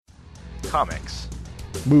Comics.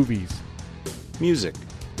 Movies. Music.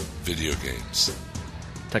 Video games.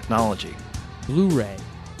 Technology. Blu-ray.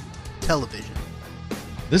 Television.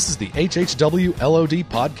 This is the HHW LOD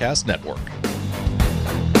Podcast Network.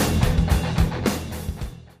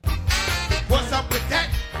 What's up with that?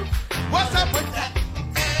 What's up with that?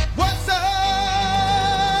 What's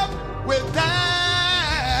up with that?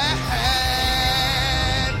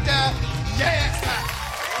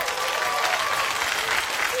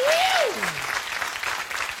 Woo!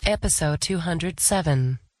 Episode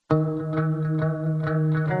 207.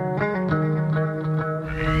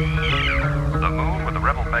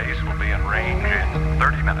 Rebel base will be in range in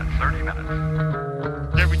 30 minutes.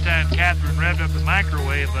 Every time Catherine revved up the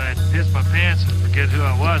microwave, I'd piss my pants and forget who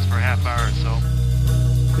I was for a half hour or so.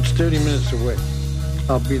 It's 30 minutes away.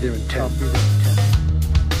 I'll be there in 10.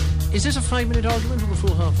 Is this a 5-minute argument or a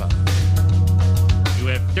full half hour? You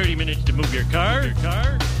have 30 minutes to move your car.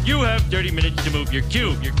 You have 30 minutes to move your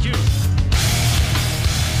cube.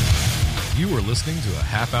 You are listening to a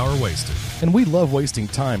half hour wasted. And we love wasting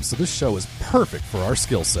time, so this show is perfect for our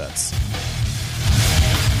skill sets.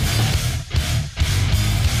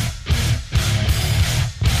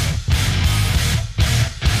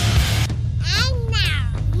 And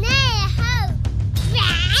now, Neho,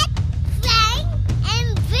 Brad, Frank,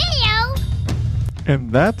 and Bill.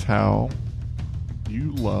 And that's how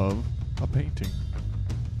you love a painting.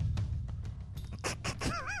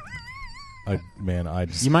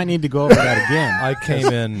 You might need to go over that again. I came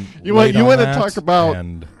in. You want to that, talk about?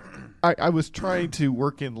 And I was trying to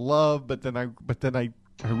work in love, but then I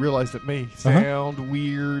realized it may sound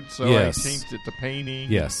weird, so yes. I changed it to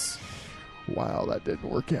painting. Yes. Wow, that didn't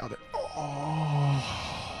work out at all.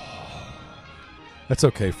 That's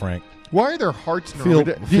okay, Frank. Why are there hearts? Feel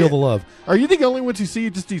the love. Are you the only ones who see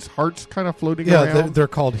just these hearts kind of floating Yeah, around? they're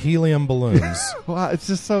called helium balloons. Wow, it's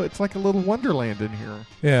just so it's like a little wonderland in here.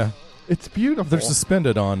 Yeah. It's beautiful. They're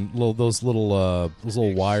suspended on those little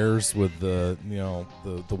wires with the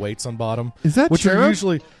weights on bottom. Is that which cherub? are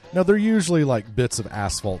usually they're usually like bits of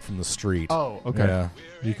asphalt from the street. Oh, okay. Yeah,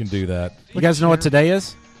 you can do that. You guys know what today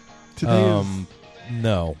is? Today is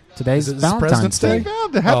no. Today's Valentine's Day.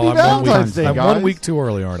 Happy Valentine's Day, guys. I'm 1 week too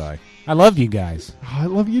early, aren't I? I love you guys. Oh, I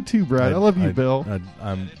love you too, Brad. I love you, Bill.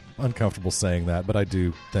 I'm uncomfortable saying that, but I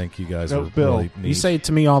do think you guys are Bill, really neat. You say it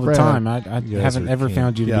to me all the Brad, time. I haven't ever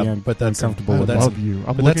found you to be uncomfortable with I that. love you.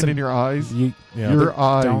 I'm looking in your eyes. Your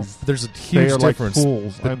eyes. There's a huge difference. Like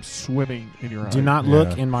pools. I'm swimming in your eyes. Do not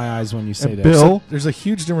look in my eyes when you say that. Bill, there's a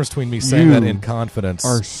huge difference between me saying that in confidence.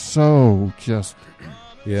 Are so just.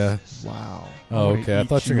 Yeah. Wow. Oh, okay. I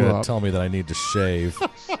thought you were going to tell me that I need to shave.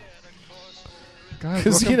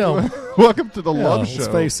 Because welcome to the love show.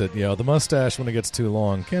 Let's face it, the mustache when it gets too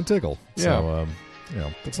long can tickle. Yeah. So,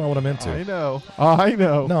 that's not what I'm into. I know.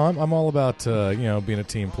 No, I'm all about being a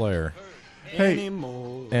team player. Hey,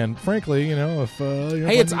 and frankly, if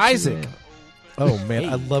hey, it's Isaac. Oh man,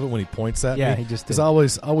 I love it when he points at me. Yeah, he just did. Because I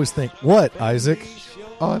always think, what, Isaac?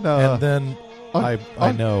 And then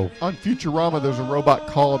I know on Futurama there's a robot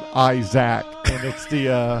called Isaac, and it's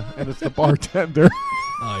the bartender.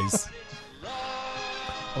 Nice.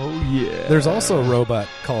 Oh, yeah. There's also a robot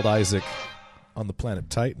called Isaac on the planet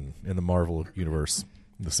Titan in the Marvel universe,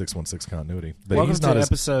 the 616 continuity. But Welcome he's not to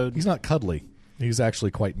episode... He's not cuddly. He's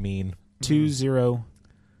actually quite mean.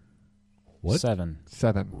 207.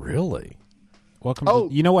 7. Really? Welcome to...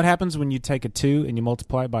 You know what happens when you take a 2 and you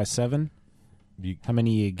multiply it by 7? How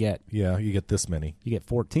many you get? Yeah, you get this many. You get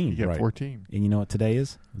 14. You get 14. And you know what today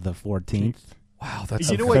is? The 14th. Wow, that's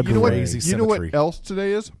crazy symmetry. You know what else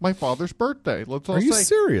today is? My father's birthday. Let's all say, you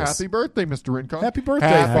serious? Happy birthday, Mr. Rincon. Happy birthday,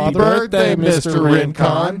 Happy Father. birthday, Mr.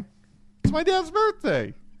 Rincon. It's my dad's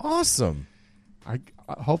birthday. Awesome.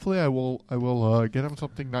 Hopefully I will get him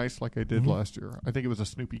something nice like I did last year. I think it was a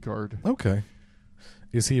Snoopy card. Okay.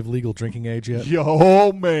 Is he of legal drinking age yet?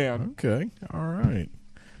 Yo, man. Okay. All right.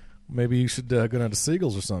 Maybe you should go down to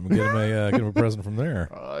Siegel's or something and get him a present from there.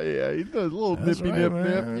 Oh, yeah. He does a little nippy nip.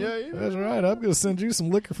 Yeah, that's right. I'm going to send you some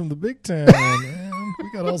liquor from the big town, man.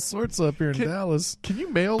 We got all sorts up here in Dallas. Can you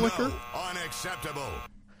mail liquor? Unacceptable.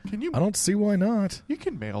 Can you? I don't see why not. You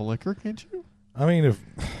can mail liquor, can't you? I mean,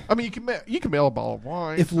 you can mail a bottle of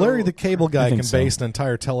wine. If Larry the Cable Guy can base an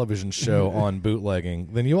entire television show on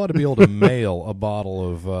bootlegging, then you ought to be able to mail a bottle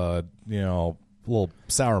of little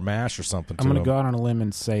sour mash or something. I'm going to go out on a limb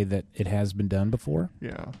and say that it has been done before.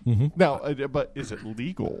 Yeah. Mm-hmm. Now, but is it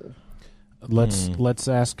legal? Let's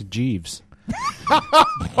ask Jeeves.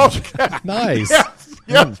 Okay. Nice.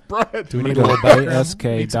 Yes, Brad. Do we need to go to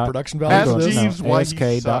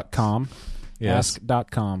ASK.com Yes.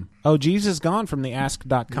 Ask.com. Oh, Jeeves is gone from the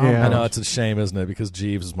Ask.com. Yeah. I know it's a shame, isn't it? Because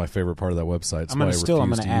Jeeves is my favorite part of that website. That's I'm why going I to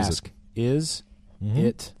refuse to use ask, it. is Mhm.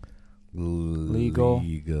 it legal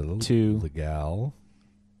to... legal?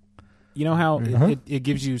 You know how it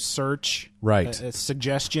gives you search Right.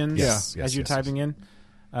 Suggestions Yes, as you're typing in?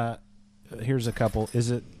 Here's a couple.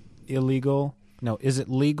 Is it illegal? No. Is it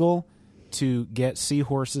legal to get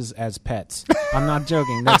seahorses as pets? I'm not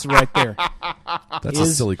joking. That's right there. That's a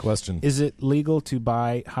silly question. Is it legal to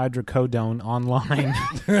buy hydrocodone online?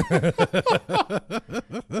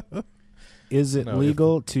 Is it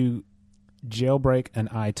legal to jailbreak an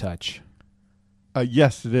iTouch?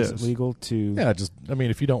 Yes, it is. Is it legal to... Yeah,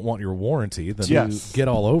 if you don't want your warranty, then get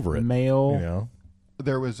all over it. Mail... You know?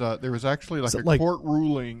 There was actually like So, court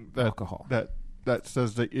ruling that alcohol. that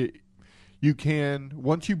says that you can,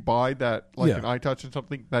 once you buy that an iTouch and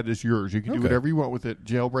something, that is yours. You can do whatever you want with it.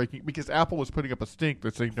 Jailbreaking, because Apple was putting up a stink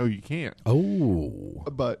that saying no, you can't. Oh,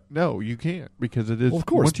 but no, you can't, because it is. Well, of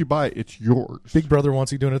course, once you buy it, it's yours. Big Brother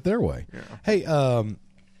wants you doing it their way. Yeah. Hey,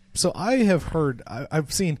 so I have heard,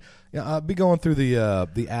 I've seen. I'll be going through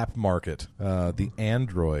the app market, the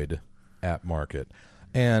Android app market,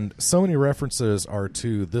 and so many references are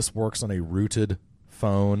to this works on a rooted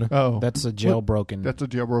phone. Oh, that's a jailbroken. That's a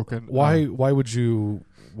jailbroken. Why would you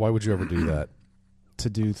ever do that? To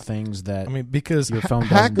do things that because your phone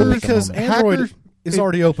doesn't do at the moment. Android is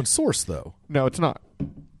already open source, though. No, it's not.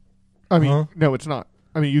 No, it's not.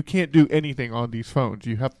 You can't do anything on these phones.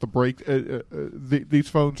 You have to break. These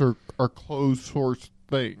phones are closed source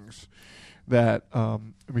things that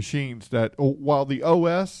machines that while the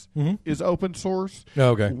OS is open source,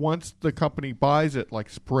 once the company buys it, like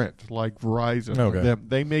Sprint, like Verizon,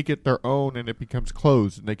 they make it their own, and it becomes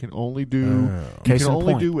closed, and they can only do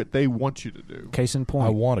do what they want you to do. Case in point, I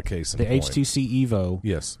want a case in the point. HTC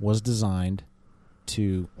Evo was designed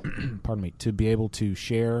to to be able to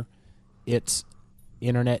share its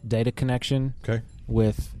internet data connection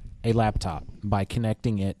with a laptop by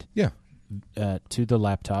connecting it to the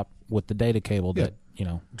laptop with the data cable that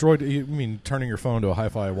Droid, you mean turning your phone to a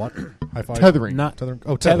hi-fi what? Hi-fi tethering. Tethering.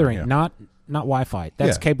 Oh, tethering, not Wi-Fi.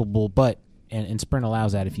 That's capable, but and Sprint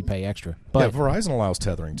allows that if you pay extra. But Verizon allows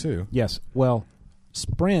tethering too. Yes. Well,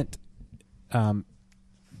 Sprint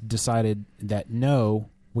decided that no,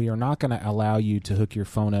 we are not going to allow you to hook your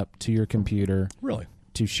phone up to your computer. Really?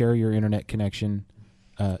 To share your internet connection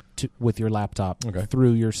with your laptop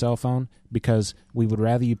through your cell phone, because we would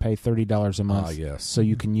rather you pay $30 a month so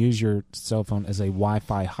you can use your cell phone as a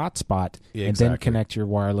Wi-Fi hotspot and then connect your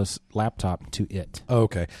wireless laptop to it.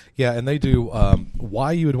 Okay. Yeah, and they do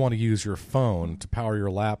why you would want to use your phone to power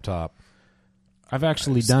your laptop. I've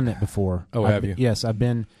actually done it before. Oh, have you? Yes, I've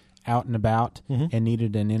been out and about and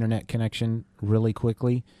needed an internet connection really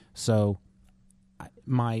quickly. So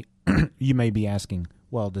you may be asking,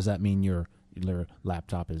 well, does that mean your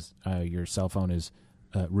laptop is your cell phone is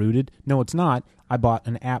rooted? No, it's not. I bought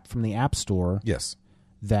an app from the App Store. Yes,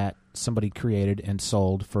 that somebody created and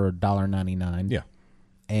sold for $1.99. Yeah,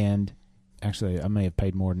 and actually, I may have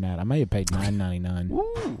paid more than that. I may have paid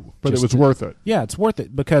 $9.99. But it was worth it. Yeah, it's worth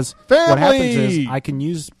it because Family! What happens is I can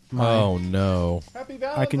use my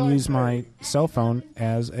I can use my cell phone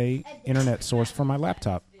as a internet source for my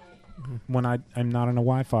laptop when I'm not in a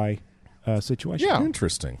Wi-Fi situation. Yeah,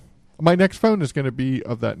 interesting. My next phone is going to be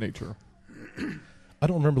of that nature. I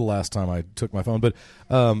don't remember the last time I took my phone, but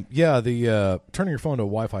the turning your phone to a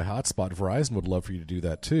Wi-Fi hotspot, Verizon would love for you to do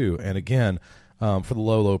that too. And again, for the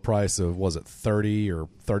low price of, was it $30 or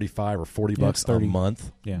 $35 or $40 a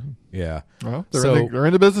month? Yeah. Well, they're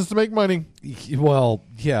in the business to make money. Well,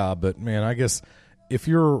 yeah, but man, I guess if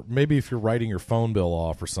you're writing your phone bill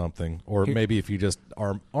off or something, or maybe if you just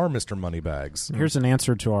are Mr. Moneybags. Here's an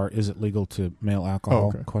answer to our "is it legal to mail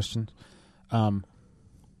alcohol" question.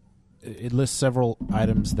 It lists several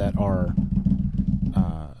items that are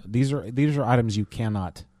these are items you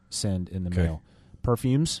cannot send in the mail: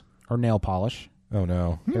 perfumes or nail polish. Oh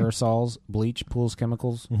no! Aerosols, bleach, pool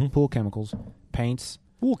chemicals, paints,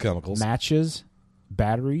 pool chemicals, matches,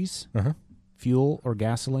 batteries, fuel or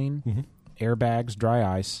gasoline, airbags, dry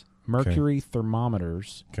ice, mercury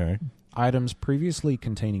thermometers, items previously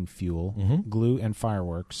containing fuel, glue, and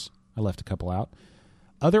fireworks. I left a couple out.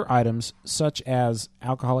 Other items, such as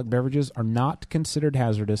alcoholic beverages, are not considered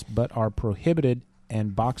hazardous but are prohibited,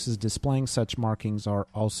 and boxes displaying such markings are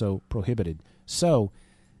also prohibited. So,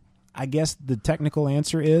 I guess the technical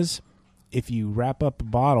answer is, if you wrap up a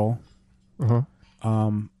bottle,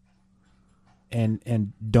 and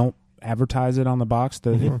don't advertise it on the box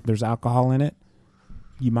that if there's alcohol in it,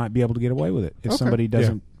 you might be able to get away with it if somebody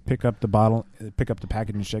doesn't pick up the bottle, pick up the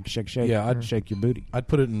package, and shake. Yeah, I'd shake your booty. I'd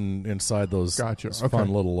put it inside those fun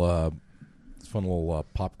little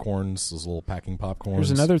popcorns, those little packing popcorns.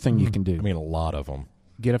 There's another thing you can do. I mean, a lot of them.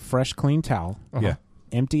 Get a fresh, clean towel. Yeah.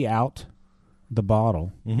 Empty out the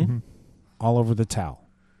bottle all over the towel.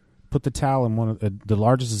 Put the towel in one of the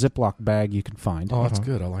largest Ziploc bag you can find. Oh, that's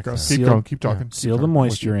good. I like that. Keep talking. Yeah. Seal the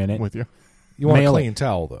moisture in it. With you. You want a clean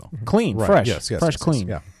towel, though. Clean, right. fresh. Yes, fresh, clean.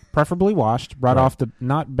 Yeah. Preferably washed, right off the,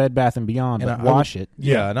 not Bed Bath & Beyond, but wash it.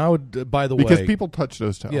 Yeah, and I would, by the way. Because people touch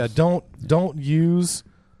those towels. Yeah, don't use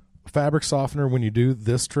fabric softener when you do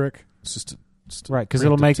this trick. It's just right, because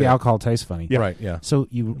it'll make the alcohol taste funny. Yeah. Right, yeah. So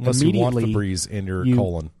you Unless immediately... you want Febreze in your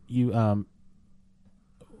colon. You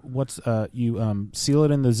seal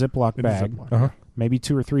it in the Ziploc bag. Maybe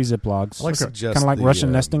 2 or 3 Ziplocs. Kind of like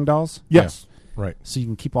Russian nesting dolls. Yes. Yeah. Right. So you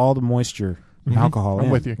can keep all the moisture and alcohol in.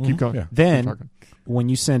 I'm with you. Keep going. Yeah. Then, when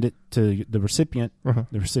you send it to the recipient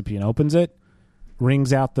opens it,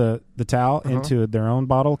 wrings out the towel into their own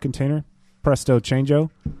bottle container. Presto, changeo,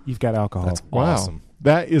 you've got alcohol. That's awesome.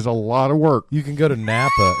 That is a lot of work. You can go to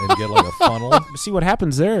Napa and get like a funnel. See, what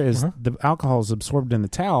happens there is the alcohol is absorbed in the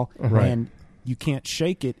towel, and you can't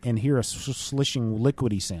shake it and hear a slishing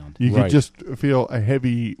liquidy sound. You can just feel a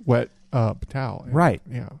heavy, wet towel. Right.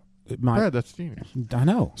 Yeah. Brad, that's genius. I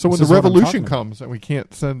know. So when the revolution comes and we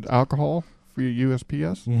can't send alcohol via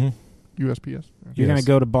USPS, USPS, you're going to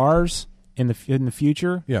go to bars in the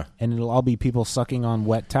future, yeah, and it'll all be people sucking on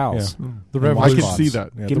wet towels. Yeah. The revolution. I can see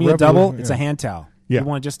that. Yeah, give me a double. It's a hand towel. Yeah. You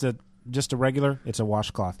want just a regular? It's a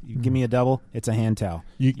washcloth. You give me a double. It's a hand towel.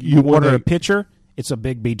 You order a pitcher. It's a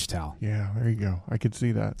big beach towel. Yeah, there you go. I can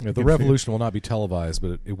see that. Yeah, the revolution will not be televised,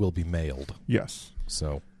 but it will be mailed. Yes.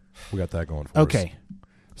 So we got that going for us. Okay.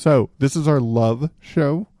 So this is our love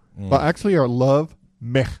show. Well, actually, our love,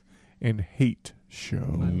 meh, and hate show.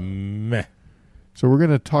 Meh. So we're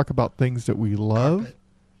going to talk about things that we love,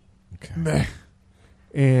 meh,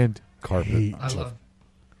 and carpet. Hate. I love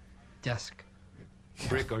desk.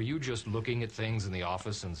 Rick, are you just looking at things in the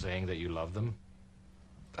office and saying that you love them?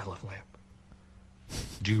 I love lamp.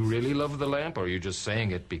 Do you really love the lamp, or are you just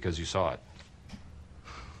saying it because you saw it?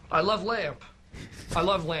 I love lamp. I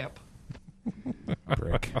love lamp.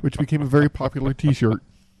 Brick. Which became a very popular T-shirt.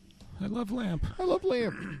 I love lamp. I love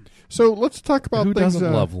lamp. So let's talk about Who things.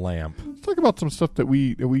 doesn't love lamp? Let's talk about some stuff that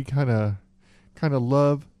we kind of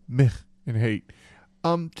love, meh, and hate.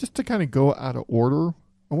 Just to kind of go out of order,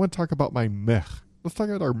 I want to talk about my meh. Let's talk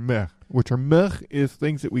about our meh, which are meh is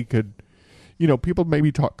things that we could, people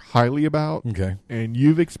maybe talk highly about. Okay. And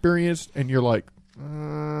you've experienced, and you're like,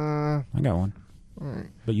 I got one. All right.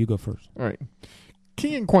 But you go first. All right.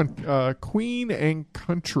 Queen and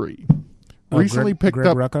Country. Oh, Recently picked Greg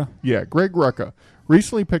up. Rucka? Yeah, Greg Rucka.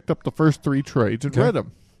 Recently picked up the first 3 trades and read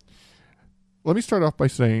them. Let me start off by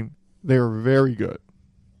saying they are very good.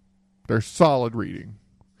 They're solid reading.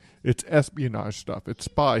 It's espionage stuff. It's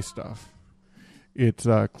spy stuff. It's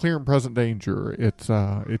clear and present danger. It's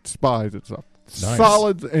spies. It's stuff. Nice.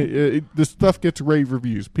 Solid. This stuff gets rave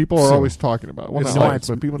reviews. People are always talking about it. Well,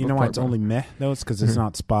 You know why it's only meh, though? It's because it's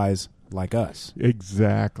not spies like us.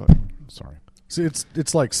 Exactly. Sorry. See,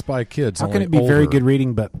 it's like Spy Kids. How only can it be older. very good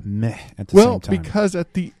reading, but meh at the same time? Well, because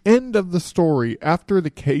at the end of the story, after the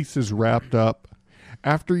case is wrapped up,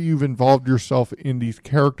 after you've involved yourself in these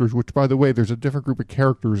characters, which, by the way, there's a different group of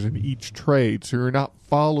characters in each trade, so you're not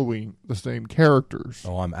following the same characters.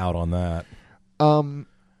 Oh, I'm out on that.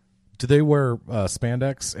 Do they wear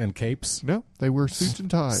spandex and capes? No, they wear suits and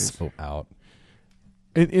ties. So out.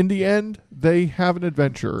 In the end, they have an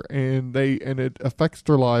adventure, and it affects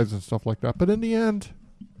their lives and stuff like that. But in the end,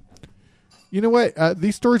 you know what?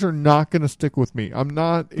 These stories are not going to stick with me. I'm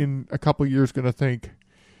not in a couple of years going to think,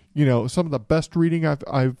 some of the best reading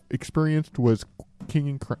I've experienced was King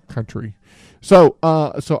and Country. So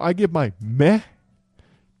I give my meh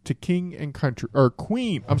to King and Country, or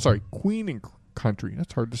Queen. I'm sorry, Queen and Country.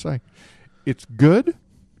 That's hard to say. It's good.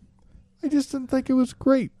 I just didn't think it was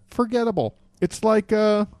great. Forgettable. It's like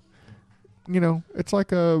it's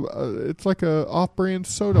like a off-brand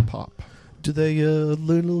soda pop. Do they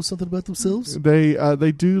learn a little something about themselves?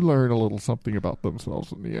 They do learn a little something about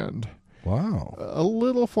themselves in the end. Wow. A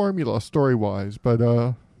little formula story-wise, but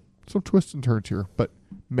some twists and turns here. But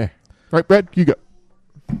meh. Right, Brad, you go.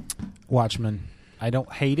 Watchmen. I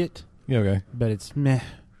don't hate it. Yeah, okay. But it's meh.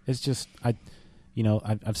 It's just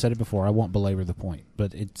I've said it before. I won't belabor the point,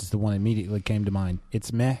 but it's the one that immediately came to mind.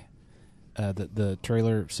 It's meh. The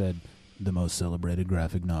trailer said the most celebrated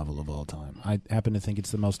graphic novel of all time. I happen to think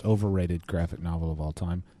it's the most overrated graphic novel of all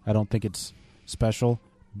time. I don't think it's special.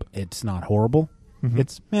 But it's not horrible. Mm-hmm.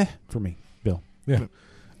 It's meh for me, Bill. Yeah.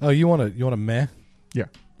 Oh, you want a meh? Yeah,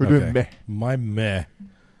 we're doing meh. My meh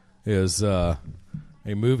is a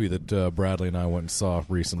movie that Bradley and I went and saw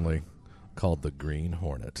recently called The Green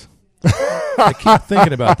Hornet. I keep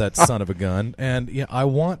thinking about that son of a gun, and yeah, I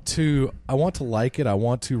want to like it. I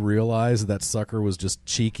want to realize that sucker was just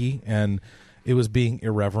cheeky and it was being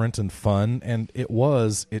irreverent and fun, and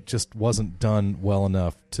it just wasn't done well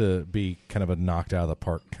enough to be kind of a knocked out of the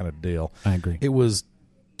park kind of deal. I agree. It was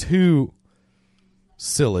too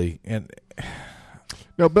silly, and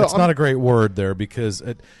no, Bill, it's not a great word there because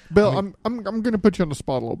Bill, I'm going to put you on the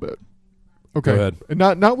spot a little bit. Okay, go ahead. And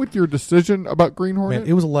not with your decision about Green Hornet. Man,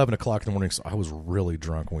 it was 11 o'clock in the morning, so I was really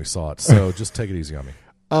drunk when we saw it. So just take it easy on me.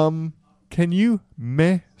 Can you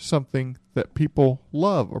meh something that people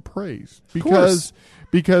love or praise? Because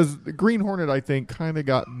the Green Hornet, I think, kind of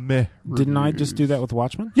got meh reviews. Didn't I just do that with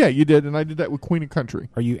Watchmen? Yeah, you did, and I did that with Queen and Country.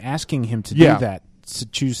 Are you asking him to do that, to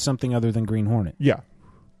choose something other than Green Hornet? Yeah.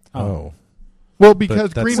 Oh. Well,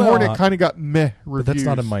 because Green Hornet kind of got meh reviews. But that's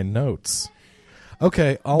not in my notes.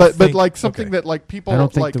 Okay, but like something that like people I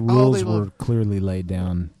don't think like, the rules were clearly laid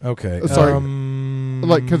down. Okay, sorry,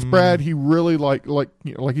 like because Brad, he really like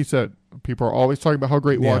he said, people are always talking about how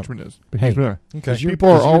great Watchmen is. But hey, people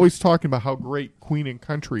are always talking about how great Queen and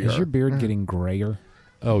Country are. Is your beard getting grayer?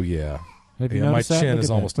 Oh yeah, Have you my noticed that? chin Look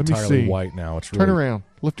is at almost that. entirely white now. It's Turn around,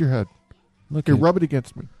 lift your head. Look, here, rub it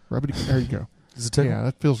against me. There you go. Does it tickle? Yeah,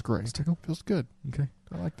 that feels great. Does it tickle? Feels good. Okay.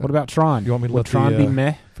 I like that. What about Tron? You want me to Would let Tron be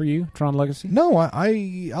meh for you? Tron Legacy? No,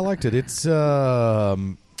 I liked it. It's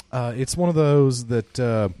one of those that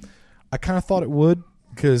I kind of thought it would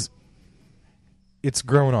because it's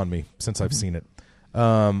grown on me since I've seen it.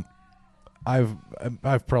 I've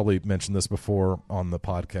probably mentioned this before on the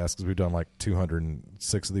podcast because we've done like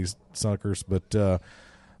 206 of these suckers, but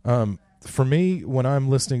for me, when I'm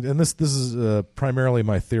listening, and this is primarily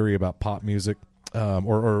my theory about pop music.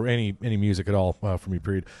 Or any music at all for me,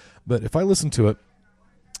 period. But if I listen to it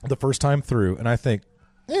the first time through and I think,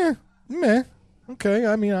 meh, okay,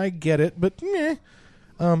 I mean, I get it, but meh,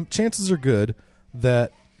 chances are good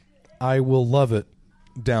that I will love it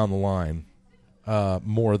down the line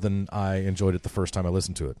more than I enjoyed it the first time I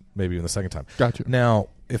listened to it, maybe even the second time. Gotcha. Now,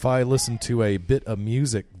 if I listen to a bit of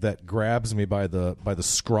music that grabs me by the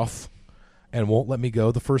scruff and won't let me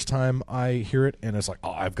go the first time I hear it, and it's like,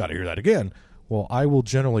 oh, I've got to hear that again. Well, I will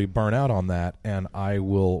generally burn out on that, and I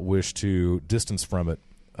will wish to distance from it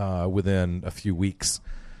within a few weeks.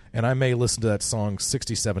 And I may listen to that song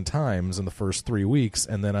 67 times in the first 3 weeks,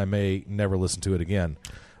 and then I may never listen to it again.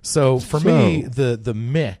 So for me, the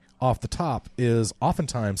meh off the top is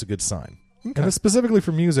oftentimes a good sign. Okay. And it's specifically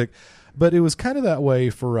for music, but it was kind of that way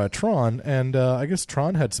for Tron, and I guess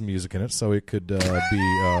Tron had some music in it, so it could be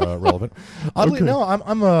relevant. Oddly, no,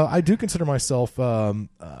 I do consider myself. I'm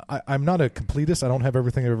not a completist. I don't have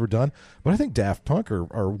everything I've ever done, but I think Daft Punk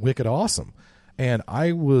are wicked awesome. And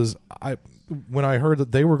when I heard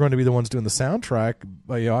that they were going to be the ones doing the soundtrack,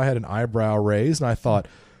 I had an eyebrow raised, and I thought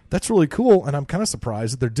that's really cool. And I'm kind of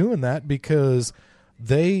surprised that they're doing that because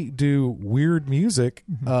they do weird music,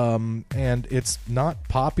 and it's not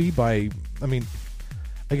poppy I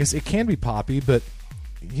guess it can be poppy, but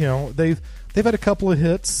they've had a couple of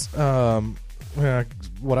hits,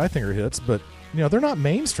 what I think are hits, but they're not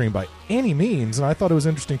mainstream by any means, and I thought it was an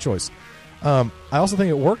interesting choice. I also think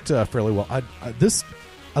it worked fairly well.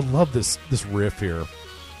 I love this riff here.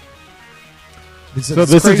 So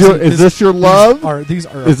is this your love?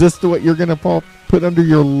 Is this what you're going to put under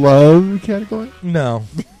your love category? No.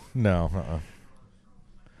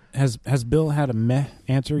 Has Bill had a meh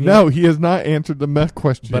answer yet? No, he has not answered the meh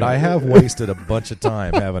question. But I have wasted a bunch of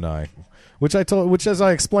time, haven't I? Which as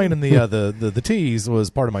I explained in the tease, was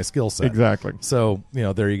part of my skill set. Exactly. So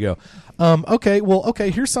there you go.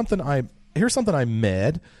 Okay. Here's something I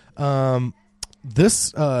med.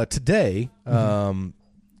 This today.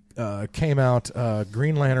 Came out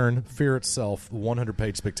Green Lantern Fear Itself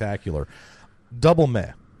 100-page spectacular. Double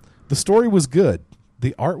meh. The story was good.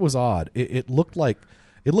 The art was odd. It looked like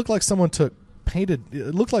someone took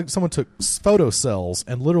photo cells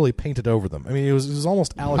and literally painted over them. I mean, it was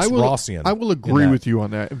almost Alex Rossian. I will agree with you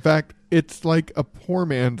on that. In fact, it's like a poor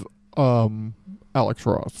man's Alex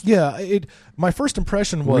Ross. Yeah, my first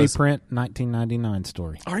impression was reprint 1999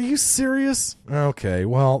 story. Are you serious? Okay,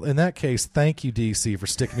 well, in that case, thank you, DC, for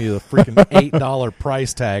sticking me with a freaking $8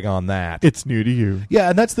 price tag on that. It's new to you. Yeah,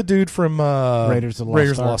 and that's the dude from Raiders of the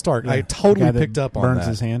Lost Ark. Yeah. I totally picked up on that. Burns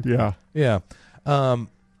his hand. Yeah.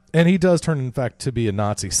 And he does turn, in fact, to be a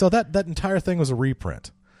Nazi. So that entire thing was a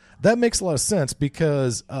reprint. That makes a lot of sense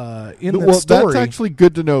because in the story... That's actually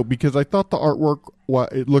good to know because I thought the artwork,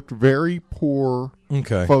 it looked very poor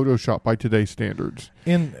Photoshop by today's standards.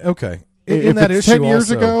 In if that it's issue 10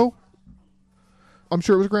 years also- ago, I'm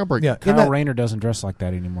sure it was groundbreaking. Yeah, Kyle Rayner doesn't dress like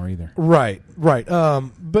that anymore either. Right. But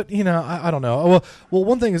I don't know. Well,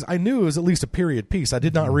 one thing is I knew it was at least a period piece. I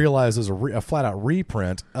did not realize it was a flat out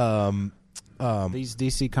reprint. These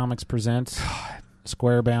DC Comics Presents,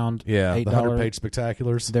 Squarebound, Yeah, $8. the 100-page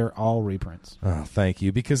spectaculars. They're all reprints. Oh, thank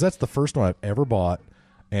you, because that's the first one I've ever bought.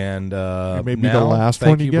 And It may be now, the last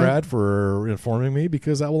thank one you you, get. Brad, for informing me,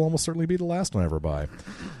 because that will almost certainly be the last one I ever buy.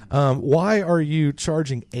 Why are you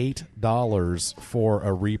charging $8 for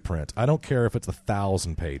a reprint? I don't care if it's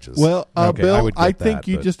 1,000 pages. Well, Okay, Bill, would I get think that,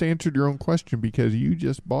 you but- just answered your own question because you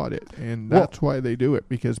just bought it, and Well- that's why they do it.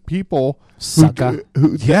 Because people Sucker.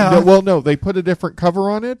 no, they put a different cover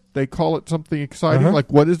on it. They call it something exciting. Uh-huh. Like,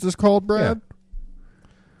 what is this called, Brad?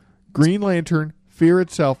 Green Lantern. Fear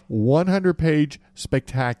Itself, 100-page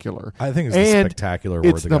spectacular. I think it's the and spectacular word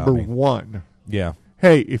it's that got number me. 1. Yeah.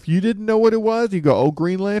 Hey, if you didn't know what it was, you go, "Oh,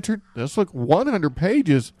 Green Lantern, this look 100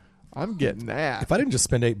 pages. I'm getting that." If I didn't just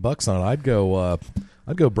spend $8 on it,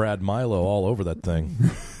 I'd go Brad Milo all over that thing.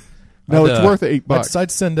 No, it's worth $8.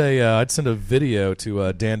 I'd send a video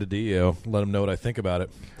to Dan DiDio, let him know what I think about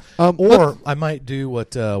it. Or I might do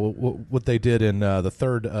what they did in the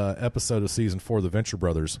third episode of season 4 of the Venture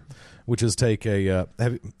Brothers, which is take a.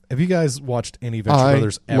 Have you guys watched any Venture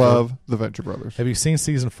Brothers ever? I love the Venture Brothers. Have you seen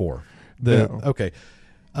season 4? No. Okay.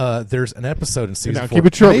 There's an episode in season 4. Keep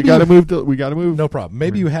it short. Maybe We got to move. No problem.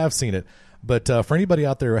 Maybe you have seen it, but for anybody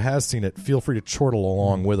out there who has seen it, feel free to chortle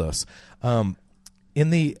along with us. In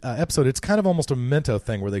the episode, it's kind of almost a Memento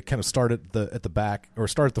thing where they kind of start at the back or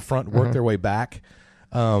start at the front, work their way back.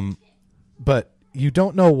 But you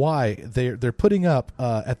don't know why they're putting up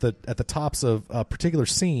at the tops of particular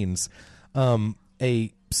scenes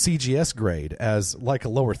a CGS grade as like a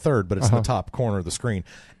lower third, but it's in the top corner of the screen,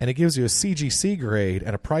 and it gives you a CGC grade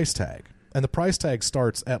and a price tag, and the price tag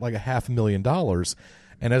starts at like $500,000,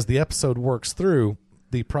 and as the episode works through,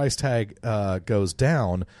 the price tag goes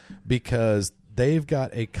down because they've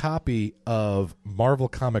got a copy of Marvel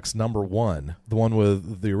Comics #1, the one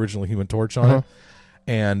with the original Human Torch on it,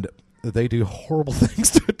 and they do horrible things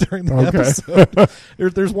to it during the episode.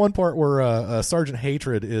 There's one part where Sergeant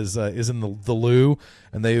Hatred is in the loo,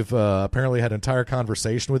 and they've apparently had an entire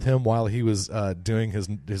conversation with him while he was doing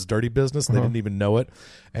his dirty business, and they didn't even know it.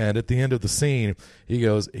 And at the end of the scene, he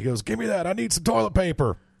goes, "Give me that! I need some toilet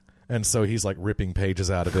paper." And so he's like ripping pages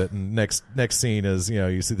out of it. And next scene is,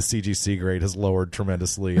 you see the CGC grade has lowered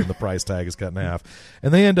tremendously and the price tag is cut in half.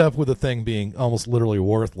 And they end up with the thing being almost literally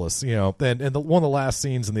worthless, And one of the last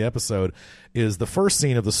scenes in the episode is the first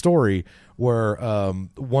scene of the story where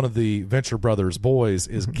one of the Venture Brothers boys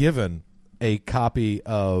is given a copy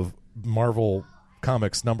of Marvel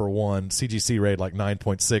Comics #1 CGC rated like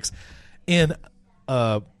 9.6 in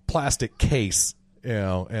a plastic case,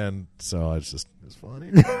 and so it's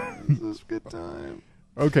funny. It's a good time.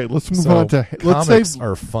 Okay, let's move on to comics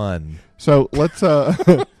are fun. So let's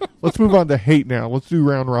let's move on to hate now. Let's do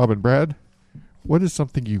round robin. Brad, what is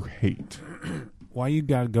something you hate? Why you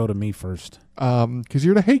got to go to me first? Because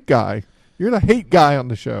you're the hate guy. You're the hate guy on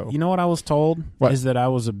the show. You know what I was told What? is that I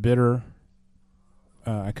was a bitter.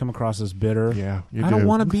 I come across as bitter. Yeah, you I don't do.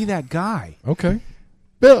 want to be that guy. Okay,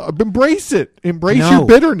 Bill, embrace it. Embrace No. your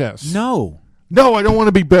bitterness. No, I don't want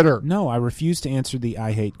to be bitter. no, I refuse to answer the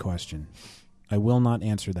I hate question. I will not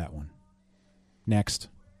answer that one. Next,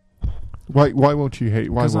 Why won't you hate?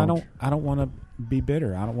 Why because won't I don't want to be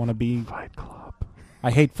bitter. I don't want to be Fight Club.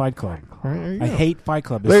 I hate Fight Club. All right, there you I go. hate Fight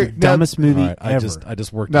Club. It's There- the now- dumbest movie All right, ever. I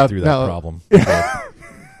just worked Now- through now- that problem.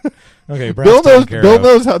 Okay, Bill Brad's knows. taken care Bill of.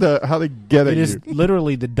 knows how to get at It is you.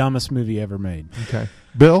 literally the dumbest movie ever made. Okay,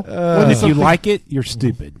 Bill. what is If you something- like it, you're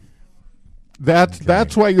stupid.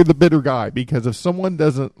 That's why you're the bitter guy. Because if someone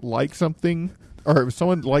doesn't like something, or if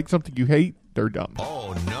someone likes something you hate, they're dumb.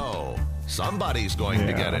 Oh, no. Somebody's going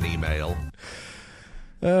to get an email.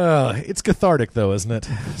 It's cathartic, though, isn't it?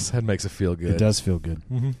 That makes it feel good. It does feel good.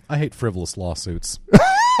 Mm-hmm. I hate frivolous lawsuits.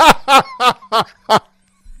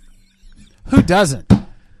 Who doesn't?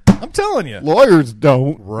 I'm telling you. Lawyers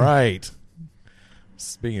don't. Right.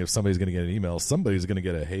 Speaking of somebody's going to get an email, somebody's going to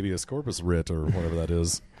get a habeas corpus writ or whatever that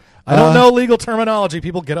is. I don't know legal terminology.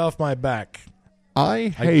 People, get off my back.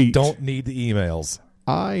 I I don't need the emails.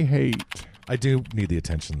 I hate. I do need the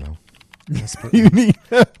attention, though. You need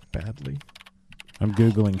Badly. I'm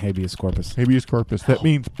Googling habeas corpus. habeas corpus. That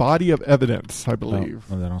means body of evidence, I believe.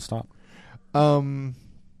 Oh, then I'll stop.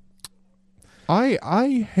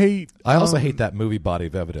 I hate. I also hate that movie Body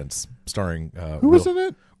of Evidence starring Who was in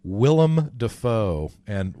it? Willem Dafoe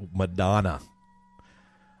and Madonna.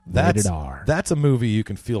 Rated R. That's a movie you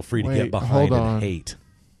can feel free to Wait, get behind hold and on. hate.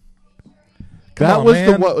 That on, was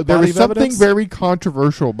man. the one. There Body was of something evidence? very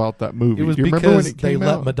controversial about that movie. It was Do you remember when because it they came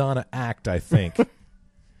let out? Madonna act, I think. There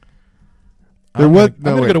I'm was gonna, I'm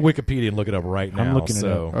no, gonna go wait. to Wikipedia and look it up right now. I'm looking it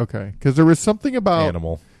so up. Okay, because there was something about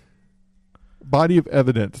Animal. Body of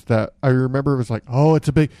Evidence that I remember was like, oh, it's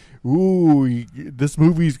a big, this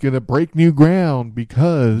movie's gonna break new ground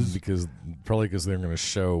because Probably because they're going to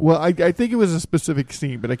show. Well, I think it was a specific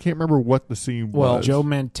scene, but I can't remember what the scene was. Joe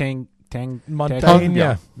Mantegna. Joey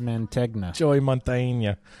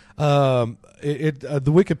Mantegna.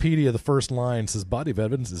 The Wikipedia, the first line says, "Body of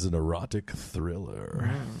Evidence is an erotic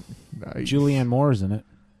thriller." Nice. Julianne Moore's in it.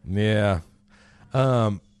 Yeah.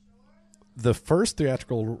 The first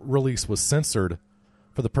theatrical release was censored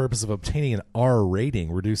for the purpose of obtaining an R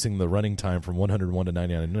rating, reducing the running time from 101 to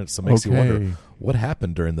 99 minutes. So it makes you wonder what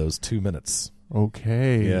happened during those 2 minutes.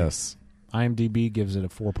 Okay. Yes. IMDb gives it a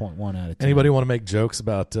 4.1 out of 10. Anybody want to make jokes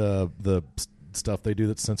about the stuff they do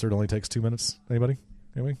that's censored only takes 2 minutes? Anybody?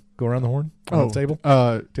 Go around the horn? On the table?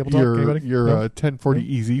 Table talk? Anybody? Your No?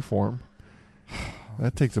 1040 EZ form.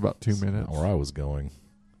 That takes about 2 minutes. Where I was going.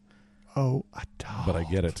 Oh, I don't. But I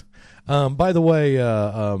get it. By the way,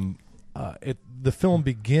 the film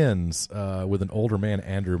begins with an older man,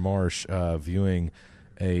 Andrew Marsh, viewing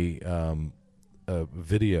a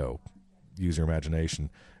video. Use your imagination.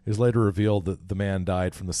 It is later revealed that the man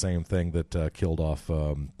died from the same thing that killed off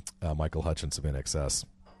Michael Hutchence of NXS.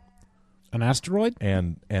 An asteroid?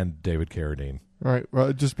 And David Carradine. All right,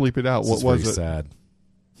 well, just bleep it out. What was it? Sad.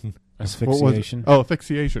 Asphyxiation. Oh,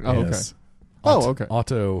 asphyxiation. Oh, Yes. okay.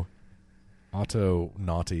 Auto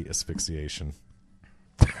naughty asphyxiation.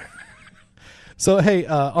 So, hey,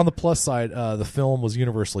 on the plus side, the film was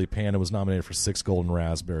universally panned and was nominated for 6 Golden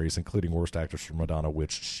Raspberries, including Worst Actress for Madonna,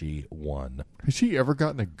 which she won. Has she ever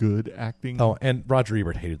gotten a good acting? Oh, and Roger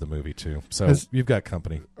Ebert hated the movie, too. So you've got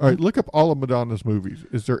company. All right, look up all of Madonna's movies.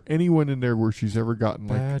 Is there anyone in there where she's ever gotten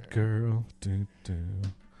like... Bad girl,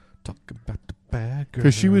 talk about the bad girl.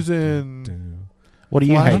 Because she was in... What do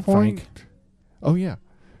you hate, Flashpoint? Frank? Oh, yeah.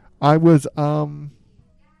 I was...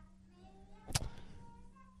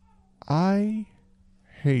 I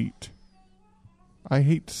hate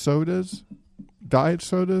sodas, diet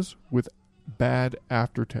sodas with bad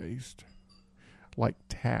aftertaste, like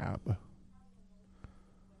Tab.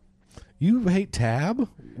 You hate Tab?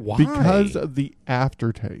 Why? Because of the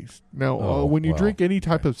aftertaste. Now, when you drink any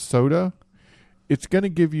type of soda, it's going to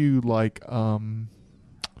give you like, the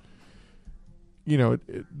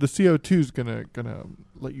CO2 is gonna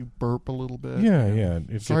let you burp a little bit. Yeah.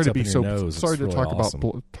 It Sorry gets to up be in your so. nose. Sorry It's to really talk awesome.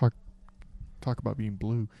 about talk about being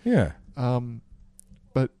blue. Yeah.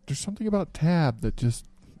 But there's something about Tab that just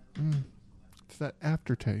it's that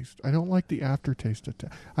aftertaste. I don't like the aftertaste of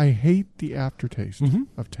Tab. I hate the aftertaste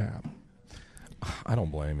of Tab. I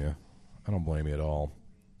don't blame you. I don't blame you at all.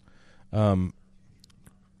 I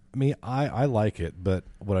like it, but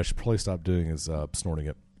what I should probably stop doing is snorting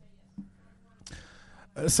it.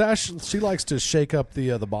 Sash, she likes to shake up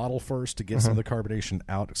the bottle first to get some of the carbonation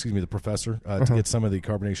out. Excuse me, the professor, to get some of the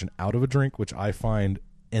carbonation out of a drink, which I find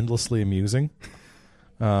endlessly amusing.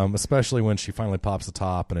 Especially when she finally pops the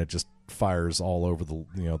top and it just fires all over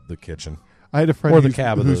the kitchen. I had a friend or the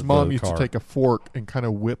cab of whose the mom used car. to take a fork and kind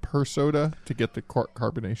of whip her soda to get the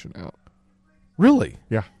carbonation out. Really?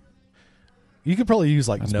 Yeah. You could probably use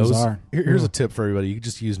That's nose. bizarre. Here's a tip for everybody: you could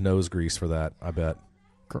just use nose grease for that. I bet.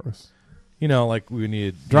 Gross. Like we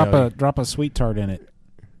need Drop a sweet tart in it.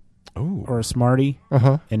 Ooh. Or a Smartie.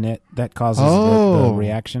 And that causes the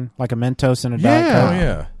reaction, like a Mentos in a Diet Coke. Oh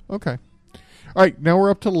yeah. Okay. All right, now we're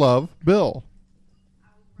up to love. Bill,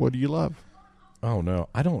 what do you love? Oh no,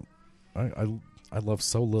 I don't. I love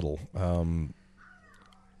so little. I'm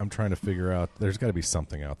trying to figure out. There's got to be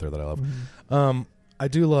something out there that I love. I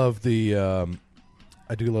do love the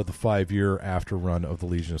 5-year after run of the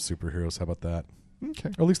Legion of Superheroes. How about that? Okay.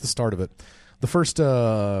 Or at least the start of it. The first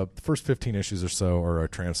 15 issues or so are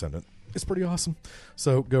transcendent. It's pretty awesome.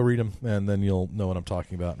 So go read them, and then you'll know what I'm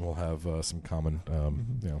talking about, and we'll have some common,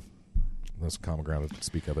 there's common ground to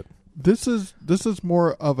speak of it. This is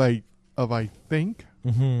more of I think,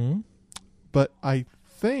 but I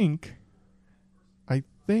think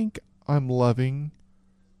I'm loving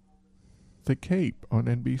The Cape on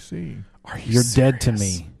NBC. Are you You're serious? dead to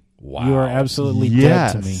me. Wow. You are absolutely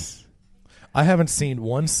Yes. dead to me. I haven't seen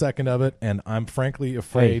 1 second of it, and I'm frankly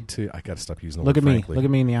afraid to. I got to stop using the Look word at me. frankly. Look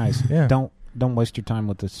at me in the eyes. Yeah. Don't waste your time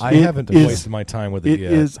with this. I haven't wasted my time with it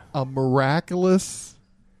yet. It is a miraculous.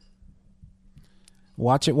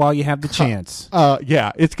 Watch it while you have the chance.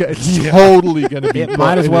 Yeah, it's totally going to be. It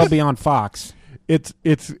might as well be on Fox. It's.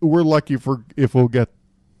 We're lucky if we'll get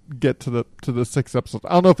to the 6 episodes.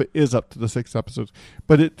 I don't know if it is up to the 6 episodes,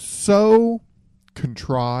 but it's so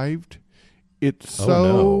contrived. It's Oh, so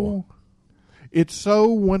no. it so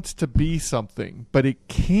wants to be something, but it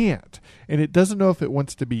can't, and it doesn't know if it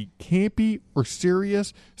wants to be campy or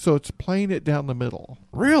serious, so it's playing it down the middle.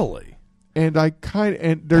 Really? And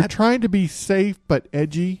they're trying to be safe but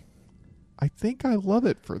edgy. I think I love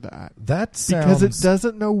it for that. That sounds... Because it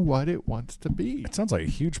doesn't know what it wants to be. It sounds like a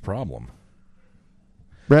huge problem.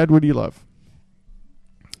 Brad, what do you love?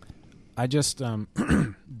 I just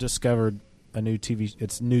discovered a new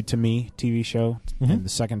it's new to me TV show, and the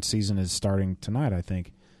second season is starting tonight, I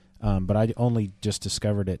think. But I only just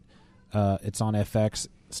discovered it. It's on FX.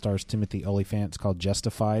 Stars Timothy Olyphant. It's called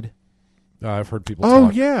Justified. I've heard people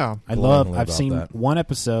talk. Yeah. I've seen one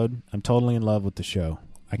episode. I'm totally in love with the show.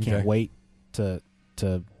 I can't wait to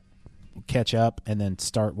catch up and then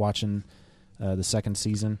start watching the second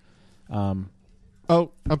season. I'm sorry.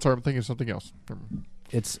 I'm thinking of something else.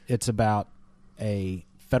 It's about a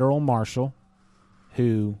federal marshal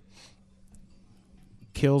who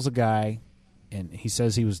kills a guy, and he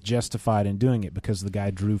says he was justified in doing it because the guy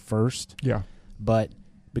drew first. Yeah. But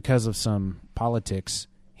because of some politics,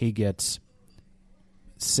 he gets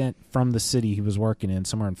sent from the city he was working in,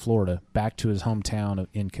 somewhere in Florida, back to his hometown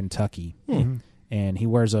in Kentucky. Mm-hmm. And he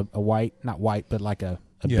wears a white, not white, but like a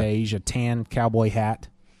beige, a tan cowboy hat.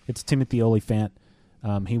 It's Timothy Olyphant.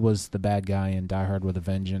 He was the bad guy in Die Hard with a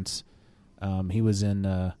Vengeance. He was in...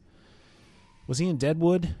 was he in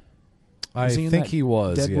Deadwood? I think he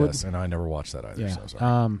was, Deadwood? yes, and I never watched that either. Yeah. So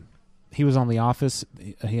sorry. He was on The Office.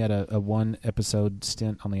 He had a one-episode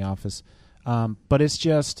stint on The Office. But it's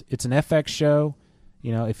an FX show.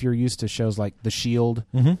 You know, if you're used to shows like The Shield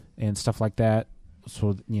and stuff like that,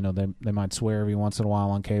 so, you know, they might swear every once in a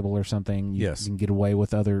while on cable or something. You can get away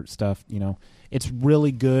with other stuff, you know. It's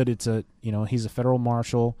really good. He's a federal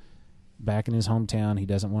marshal back in his hometown. He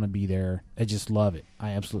doesn't want to be there. I just love it.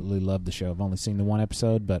 I absolutely love the show. I've only seen the one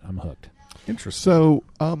episode, but I'm hooked. Interesting. So,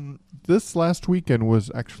 this last weekend was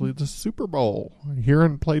actually the Super Bowl here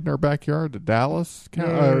and played in our backyard at Dallas,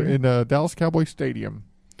 in Dallas Cowboy Stadium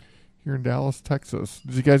here in Dallas, Texas.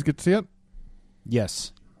 Did you guys get to see it?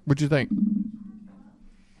 Yes. What'd you think?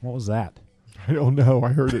 What was that? I don't know.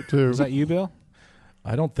 I heard it too. Was that you, Bill?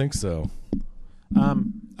 I don't think so.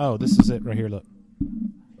 Oh, this is it right here. Look.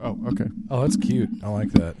 Oh, okay. Oh, that's cute. I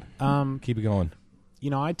like that. Keep it going. You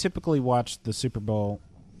know, I typically watch the Super Bowl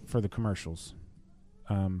for the commercials.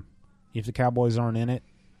 If the Cowboys aren't in it,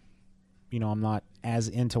 you know, I'm not as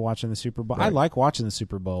into watching the Super Bowl. Right. I like watching the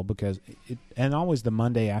Super Bowl because and always the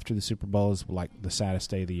Monday after the Super Bowl is like the saddest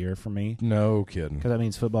day of the year for me. No kidding. Because that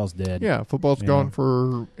means football's dead. Yeah, football's gone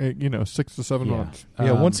for 6 to 7 months.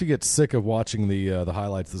 Yeah, once you get sick of watching the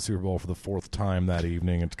highlights of the Super Bowl for the fourth time that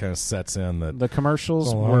evening, it kind of sets in that the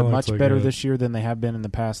commercials were much better this year than they have been in the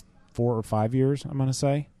past 4 or 5 years. I'm going to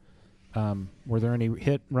say. Were there any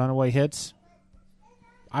runaway hits?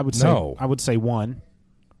 I would say no. I would say one.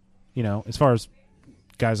 You know, as far as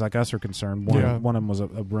guys like us are concerned, one of them was a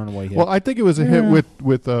runaway hit. Well, I think it was a hit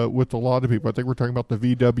with a lot of people. I think we're talking about the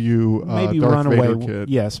VW maybe Darth runaway. Vader kid.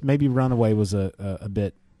 Yes, maybe runaway was a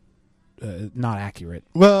bit not accurate.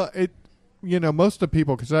 Well, most of the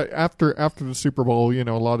people, because after the Super Bowl, you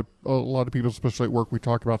know, a lot of people, especially at work, we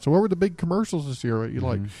talked about. So what were the big commercials this year that you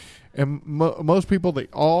like? And most people, they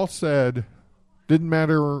all said, didn't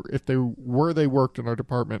matter if they worked in our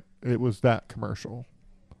department, it was that commercial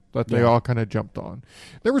that they all kind of jumped on.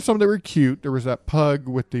 There were some that were cute. There was that pug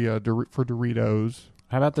with the for Doritos.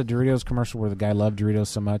 How about the Doritos commercial where the guy loved Doritos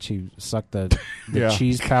so much he sucked the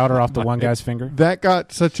cheese powder off the one guy's finger? That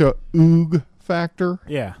got such a oog factor.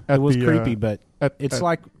 Yeah, it was creepy, but it's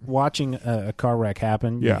like watching a car wreck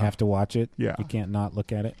happen. You have to watch it. Yeah. You can't not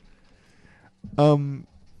look at it.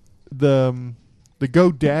 The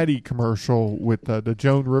GoDaddy commercial with the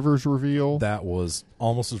Joan Rivers reveal. That was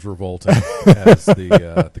almost as revolting as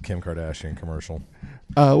the Kim Kardashian commercial.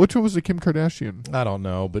 Which one was the Kim Kardashian? I don't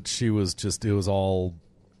know, but she was it was all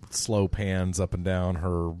slow pans up and down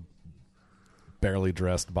her barely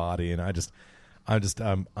dressed body, and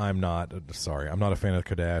I'm not sorry. I'm not a fan of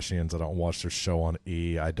the Kardashians. I don't watch their show on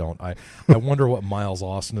E. I wonder what Miles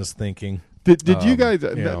Austin is thinking. Did you guys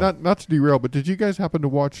not to derail, but did you guys happen to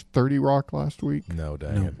watch 30 Rock last week? No,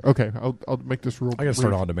 dang it. Okay, I'll make this real. I got to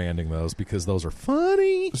start on demanding those because those are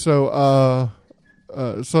funny. So,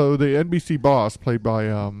 so the NBC boss, played by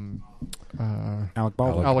Alec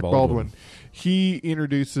Baldwin. Alec Baldwin. He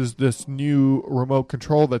introduces this new remote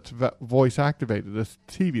control that's voice activated, this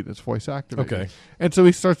TV that's voice activated. Okay. And so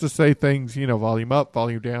he starts to say things, volume up,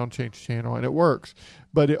 volume down, change channel, and it works.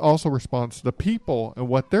 But it also responds to the people and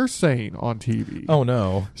what they're saying on TV. Oh,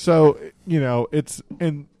 no. So, it's,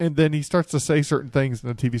 and then he starts to say certain things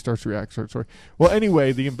and the TV starts to react. Well,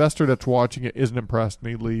 anyway, the investor that's watching it isn't impressed and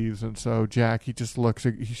he leaves. And so Jack, he just looks,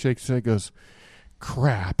 he shakes his head and goes,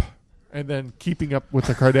 crap. And then Keeping Up with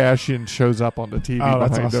the Kardashians shows up on the TV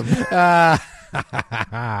behind him.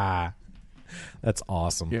 That's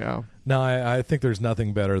awesome. Yeah. No, I think there's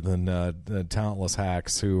nothing better than talentless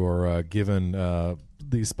hacks who are given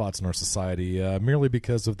these spots in our society merely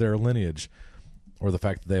because of their lineage or the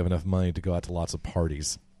fact that they have enough money to go out to lots of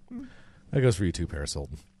parties. That goes for you too, Paris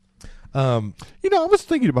Hilton. I was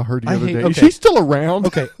thinking about her the other day. Okay. She's still around.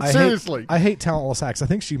 Okay, Seriously. I hate talentless hacks. I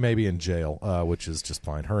think she may be in jail, which is just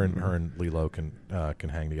fine. Her and Lilo can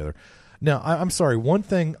hang together. Now, I'm sorry. One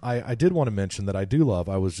thing I did want to mention that I do love.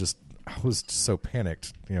 I was so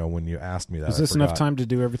panicked, when you asked me that. Is this enough time to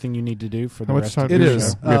do everything you need to do for the rest of the the show? show? It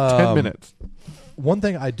is. We have 10 minutes. One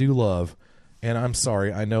thing I do love, and I'm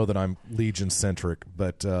sorry, I know that I'm Legion-centric,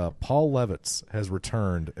 but Paul Levitz has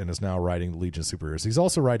returned and is now writing Legion Superheroes. He's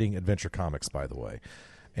also writing Adventure Comics, by the way.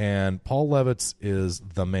 And Paul Levitz is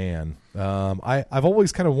the man. I've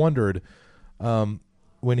always kind of wondered,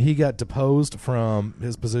 when he got deposed from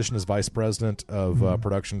his position as vice president of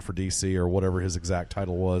production for DC or whatever his exact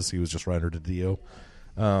title was, he was just writer to Dio.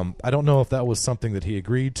 I don't know if that was something that he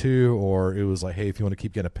agreed to or it was like, hey, if you want to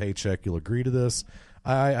keep getting a paycheck, you'll agree to this.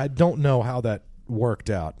 I don't know how that worked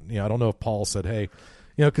out. I don't know if Paul said, hey,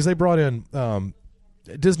 because they brought in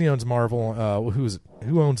Disney owns Marvel.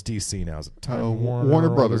 Who owns DC now? Is it Time Warner? Warner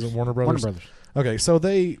Brothers. Is it Warner Brothers? Warner Brothers. Okay, so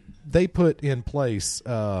they put in place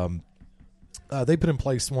one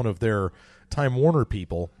of their Time Warner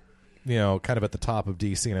people, kind of at the top of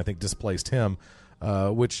DC, and I think displaced him,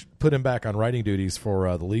 which put him back on writing duties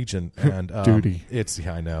for the Legion. And Duty.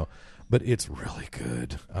 I know, but it's really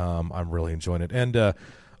good. I'm really enjoying it. And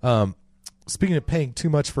speaking of paying too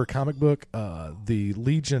much for a comic book, the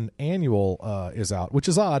Legion annual is out, which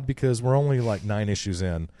is odd because we're only like 9 issues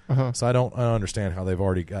in. So I don't understand how they've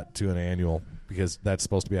already got to an annual because that's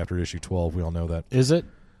supposed to be after issue 12. We all know that. Is it?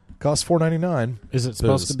 Costs $4.99. Is it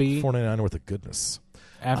supposed to be $4.99 worth of goodness?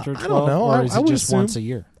 After 12, I don't know. or is I it would just assume, once a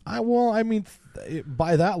year?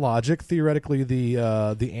 By that logic, theoretically,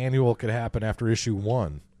 the annual could happen after issue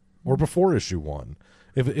 1 or before issue 1,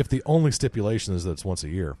 if the only stipulation is that it's once a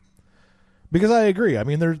year. Because I agree. I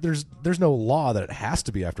mean, there's no law that it has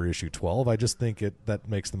to be after issue 12. I just think that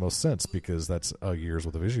makes the most sense because that's a year's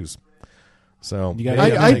worth of issues. So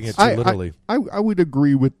I would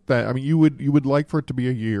agree with that. I mean, you would like for it to be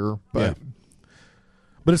a year, but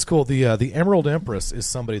but it's cool. The Emerald Empress is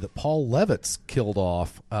somebody that Paul Levitz killed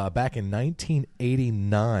off back in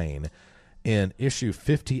 1989 in issue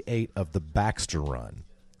 58 of the Baxter run.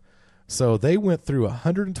 So they went through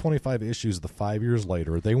 125 issues the 5 years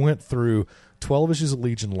later. They went through 12 issues of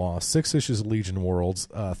Legion Lost, 6 issues of Legion Worlds,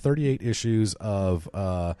 38 issues of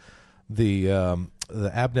the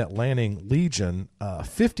Abnett Lanning Legion,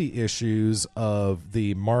 50 issues of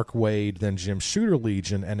the Mark Waid, then Jim Shooter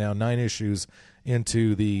Legion, and now 9 issues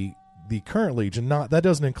into the current Legion. That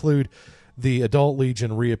doesn't include the Adult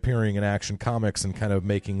Legion reappearing in Action Comics and kind of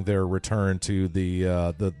making their return to the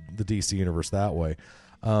DC universe that way.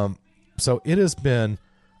 So it has been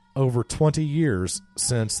over 20 years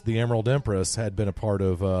since the Emerald Empress had been a part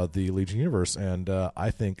of the Legion universe, and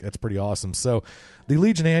I think that's pretty awesome. So the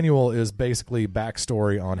Legion Annual is basically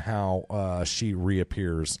backstory on how she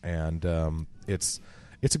reappears, and it's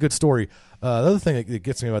a good story. The other thing that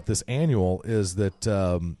gets me about this annual is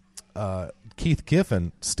that Keith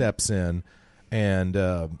Giffen steps in, and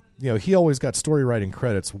he always got story writing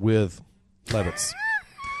credits with Levitz.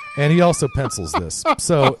 And he also pencils this.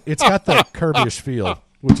 So it's got that Kirby-ish feel,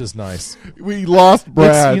 which is nice. We lost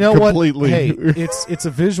Brad completely. Hey, it's a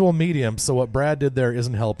visual medium, so what Brad did there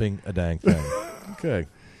isn't helping a dang thing. Okay.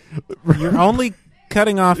 You're only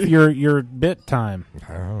cutting off your bit time.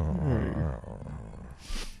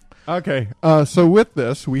 Okay. So with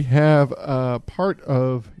this, we have part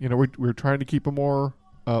of, we're trying to keep a more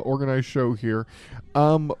organized show here.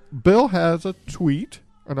 Bill has a tweet,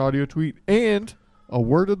 an audio tweet, and a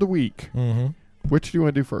word of the week. Mm-hmm. Which do you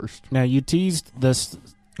want to do first? Now, you teased this.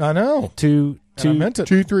 I know. I meant it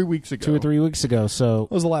 2-3 weeks ago. 2 or 3 weeks ago. So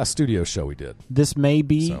it was the last studio show we did. This may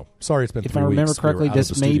be. So, sorry, it's been 3 weeks. If I remember correctly,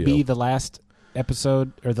 this may studio. be the last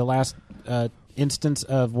episode or the last instance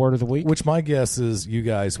of Word of the Week. Which my guess is you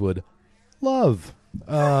guys would love.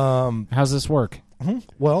 How's this work?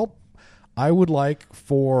 Well, I would like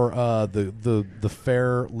for the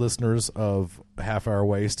fair listeners of Half Hour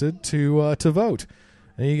Wasted to vote.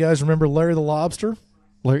 And you guys remember Larry the Lobster?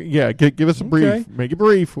 Larry, yeah, give us a brief. Okay. Make it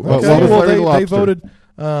brief. Okay. What was Well, Larry the they Lobster? voted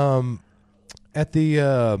at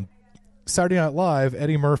the Saturday Night Live.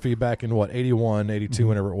 Eddie Murphy back in 81, 82,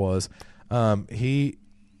 whenever it was. He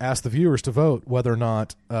asked the viewers to vote whether or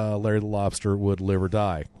not Larry the Lobster would live or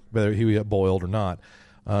die, whether he would get boiled or not.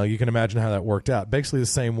 You can imagine how that worked out. Basically the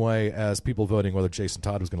same way as people voting whether Jason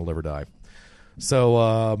Todd was going to live or die.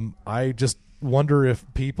 So I just wonder if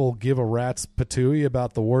people give a rat's patooey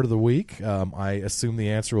about the word of the week. I assume the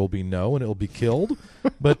answer will be no, and it will be killed.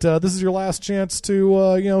 But this is your last chance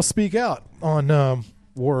to speak out on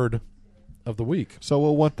word of the week. So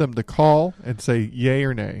we'll want them to call and say yay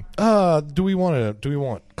or nay. Do we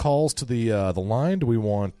want calls to the line? Do we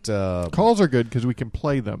want calls are good because we can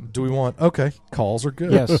play them. Do we want calls are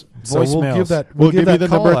good. Yes. So we'll Voicemails. give that We'll give you the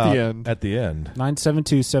call number out at the end.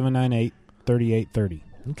 972-798-3830.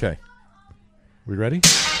 Okay. We ready?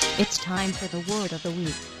 It's time for the word of the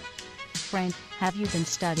week. Frank, have you been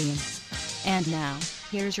studying? And now,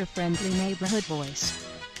 here's your friendly neighborhood voice.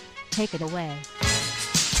 Take it away.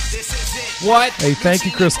 What? Hey, thank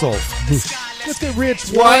you, Crystal. Let's get rich.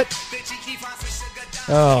 What?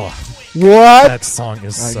 Oh, what? That song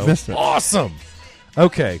is I so missed it. awesome.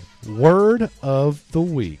 Okay, word of the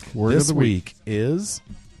week. Word this of the week is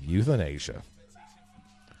euthanasia.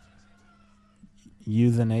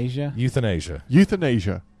 Euthanasia?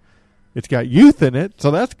 Euthanasia. It's got youth in it,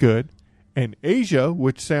 so that's good. And Asia,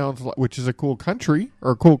 which is a cool country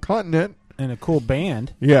or a cool continent. And a cool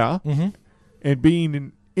band. Yeah. Mm-hmm. And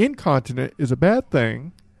being incontinent is a bad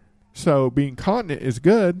thing. So being continent is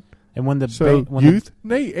good. And when the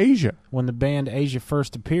Asia. When the band Asia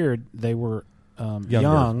first appeared, they were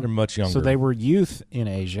young. They're much younger. So they were youth in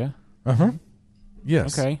Asia. Uh-huh.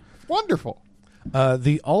 Yes. Okay. Wonderful.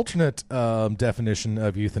 The alternate definition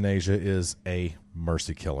of euthanasia is a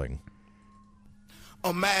mercy killing.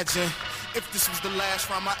 Imagine if this was the last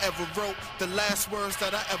rhyme I ever wrote, the last words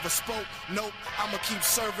that I ever spoke. Nope, I'ma keep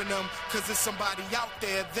serving them, cause there's somebody out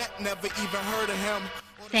there that never even heard of him.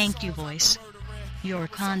 Thank you, voice. Your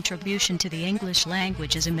contribution to the English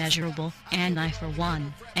language is immeasurable, and I, for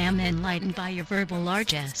one, am enlightened by your verbal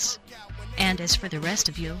largesse. And as for the rest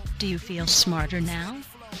of you, do you feel smarter now?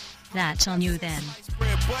 That's on you then. But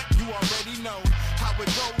you already know how it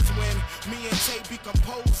goes when me and Tay be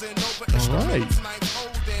composing over instruments like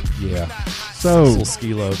holding. Yeah. So little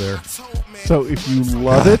skilo there. So if you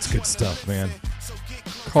love it, good stuff, man.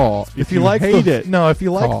 Call. If you like hate it, no. If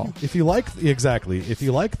you like, call. if you like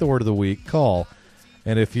the word of the week, call.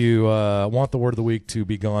 And if you want the word of the week to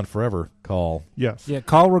be gone forever, call. Yes. Yeah,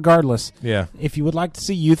 call regardless. Yeah. If you would like to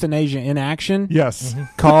see euthanasia in action, yes,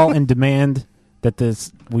 call and demand that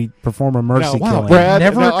we perform a mercy killing. Brad, it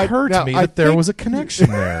never occurred to me that there was a connection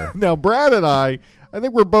there. Now, Brad and I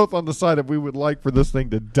think we're both on the side of we would like for this thing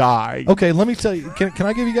to die. Okay, let me tell you. Can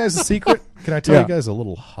I give you guys a secret? Can I tell you guys a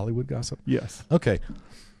little Hollywood gossip? Yes. Okay.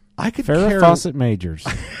 I could Farrah care... Fawcett Majors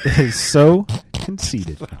is so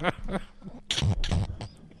conceited.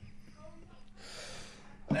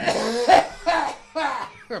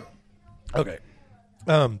 Okay.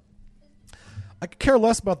 I could care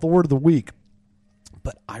less about the word of the week,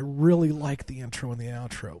 but I really like the intro and the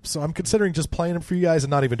outro. So I'm considering just playing them for you guys and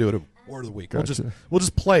not even doing a word of the week. Gotcha. We'll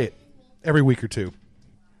just play it every week or two.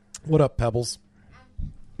 What up, Pebbles?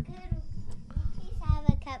 Please have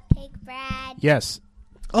a cupcake, Brad. Yes.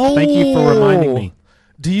 Oh, thank you for reminding me.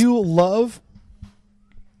 Do you love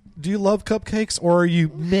cupcakes, or are you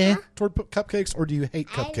meh toward cupcakes, or do you hate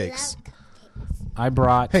cupcakes? I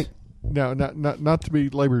brought. Hey, no, not to be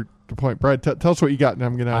labored the point, Brad. Tell us what you got, and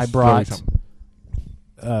I'm going to ask I brought Joey something.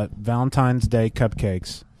 Valentine's Day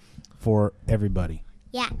cupcakes for everybody.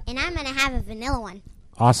 Yeah, and I'm going to have a vanilla one.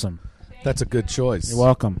 Awesome. That's a good choice. You're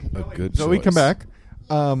welcome. A good So choice. we come back.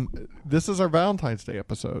 This is our Valentine's Day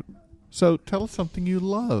episode. So tell us something you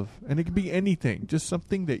love, and it can be anything, just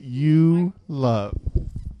something that you love.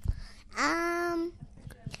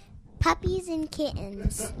 Puppies and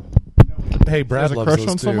kittens. Hey, Brad Has a loves crush those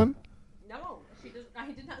on too. someone? No, she does.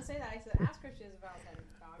 I did not say that. I said ask her if she has a Valentine's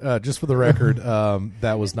dog. Just for the record,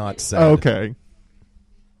 that was not said. Okay.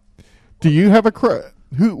 Do you have a crush?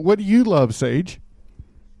 What do you love, Sage?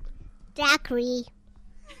 Zachary.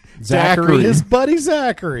 Zachary. His buddy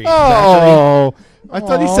Zachary. Oh, I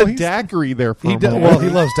thought he said he's- daiquiri there for a moment. Well, he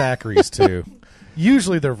loves daiquiris too.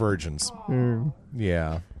 Usually they're virgins. Mm.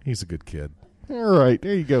 Yeah, he's a good kid. All right,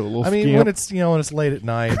 there you go, little I mean, scamp. when it's late at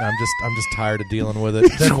night, and I'm just tired of dealing with it.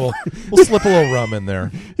 Then we'll slip a little rum in there.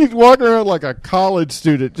 He's walking around like a college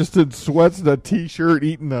student, just in sweats and a t-shirt,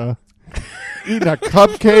 eating a eating a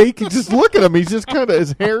cupcake. Just look at him. He's just kind of,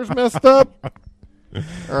 his hair's messed up.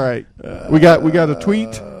 All right. We got a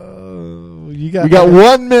tweet. We got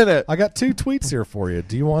 1 minute. I got 2 tweets here for you.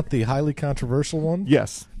 Do you want the highly controversial one?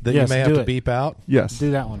 Yes. That you may have to beep out? Yes.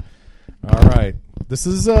 Do that one. All right. This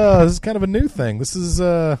is kind of a new thing.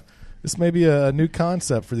 This may be a new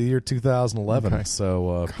concept for the year 2011. Okay.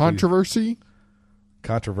 So controversy?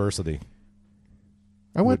 Controversy.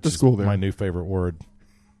 I went to school there. My new favorite word.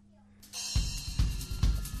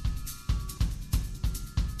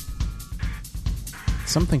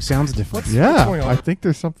 Something sounds different. What's going on? I think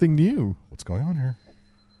there's something new. What's going on here?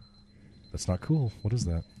 That's not cool. What is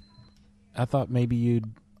that? I thought maybe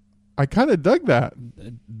you'd I kind of dug that.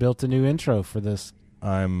 Built a new intro for this.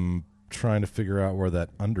 I'm trying to figure out where that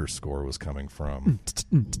underscore was coming from.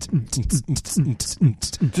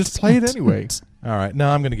 Just play it anyway. All right. No,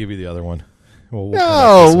 I'm going to give you the other one. We'll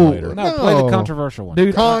No, later. No, play the controversial one.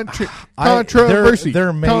 Dude, controversy.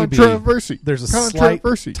 There may controversy. There's a slight,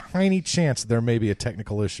 tiny chance there may be a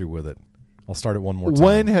technical issue with it. I'll start it one more time.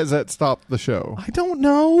 When has that stopped the show? I don't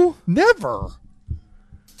know. Never.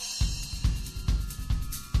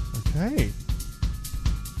 Okay.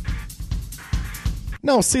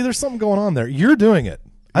 No, see, there's something going on there. You're doing it.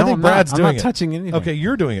 I think Brad's doing it. I'm not touching anything. Okay,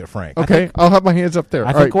 you're doing it, Frank. Okay, I'll have my hands up there.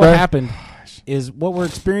 I think what happened is what we're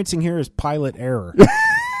experiencing here is pilot error.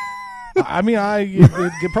 I mean,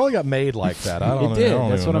 it probably got made like that. I don't know. It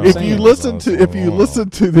did. That's what I'm If saying. you listen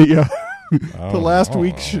to the last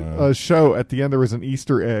week's show, at the end there was an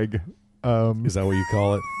Easter egg. Is that what you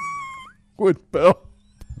call it? With Bill.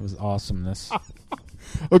 It was awesomeness.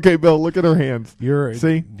 Okay, Bill, look at our hands.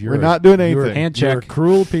 We're not doing anything. Hand check. You're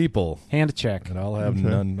cruel people. Hand check. And I'll have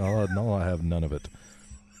none. I'll have none of it.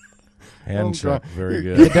 Hand check. Very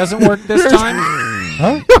good. It doesn't work this time.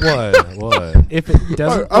 Huh? What? If it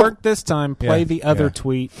doesn't work this time, play the other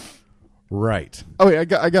tweet. Right. Oh, wait,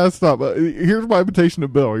 I got to stop. Here's my invitation to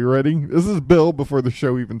Bill. You ready? This is Bill before the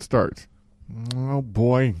show even starts. Oh,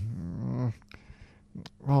 boy.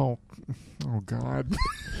 Oh, God.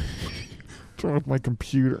 What's wrong with my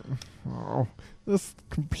computer? Oh, this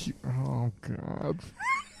computer. Oh, God.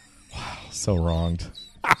 Wow, so wronged.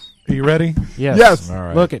 Are you ready? Yes. All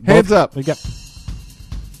right. Look at hands up. We got.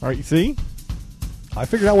 All right, you see? I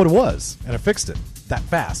figured out what it was, and I fixed it that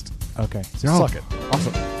fast. Okay. So suck it.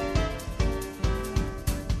 Awesome.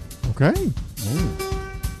 Okay.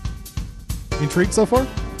 Intrigued so far?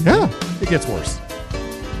 Yeah. It gets worse.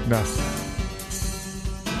 No.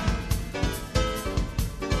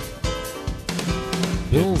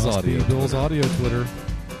 Bill's audio Twitter.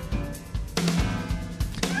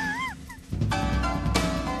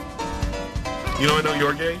 You know I know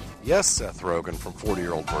you're gay? Yes, Seth Rogen from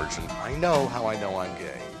 40-Year-Old Virgin. I know how I know I'm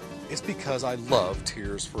gay. It's because I love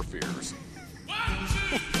Tears for Fears. Kind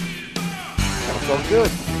of felt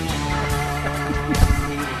good.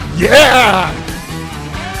 Yeah!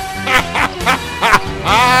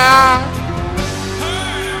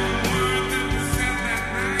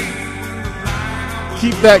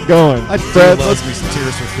 Keep that going. Brad, let's be some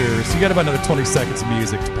Tears for Fears. You got about another 20 seconds of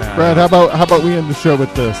music to pass. Brad, how about we end the show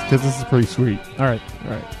with this? Because this is pretty sweet. All right.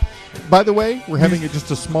 By the way, we're having just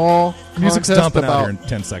a small music's contest dumping about out here in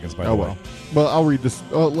 10 seconds, by the way. Well, I'll read this.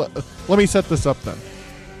 Let me set this up then.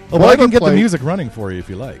 Well, I can get the music running for you if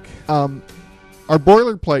you like. Our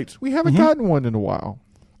boilerplates, we haven't gotten one in a while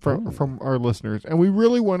from our listeners, and we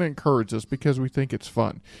really want to encourage this because we think it's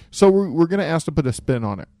fun. So we're going to ask to put a spin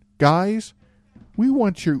on it. Guys, we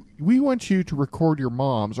want you to record your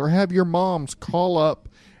moms or have your moms call up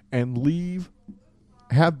and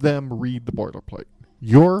have them read the boilerplate.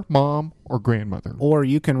 Your mom or grandmother. Or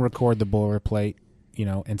you can record the boilerplate,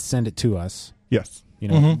 and send it to us. Yes.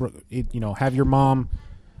 Have your mom.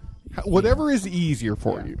 Whatever is easier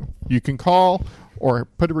for you. You can call or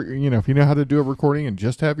put if you know how to do a recording and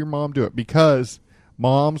just have your mom do it, because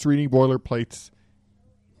moms reading boilerplates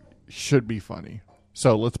should be funny.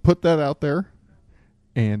 So let's put that out there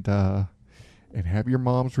and have your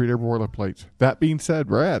moms read their boilerplates. That being said,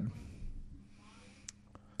 Brad.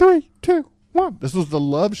 3, 2, 1. This was the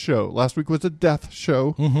love show. Last week was a death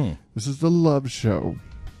show. Mm-hmm. This is the love show.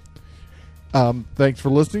 Thanks for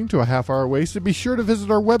listening to A Half Hour Wasted. Be sure to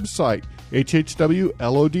visit our website,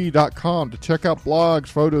 hhwlod.com, to check out blogs,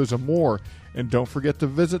 photos, and more. And don't forget to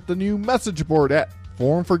visit the new message board at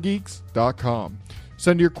forumforgeeks.com.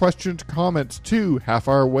 Send your questions, comments to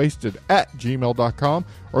halfhourwasted@gmail.com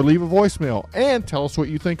or leave a voicemail and tell us what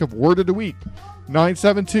you think of Word of the Week,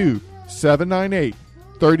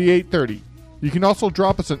 972-798-3830. You can also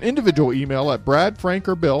drop us an individual email at Brad, Frank,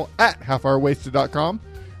 or Bill at halfhourwasted.com.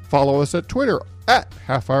 Follow us at Twitter at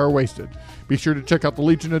halfhourwasted. Be sure to check out the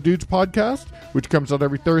Legion of Dudes podcast, which comes out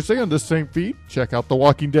every Thursday on this same feed. Check out the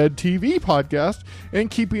Walking Dead TV podcast,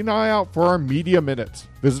 and keep an eye out for our Media Minutes.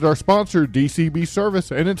 Visit our sponsor, DCB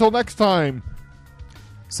Service, and until next time.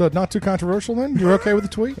 So not too controversial then? You're okay with the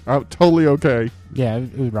tweet? I'm totally okay. Yeah,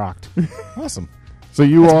 it rocked. Awesome. So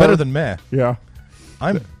you That's are better than meh. Yeah.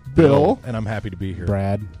 I'm Bill, and I'm happy to be here.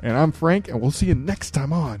 Brad. And I'm Frank, and we'll see you next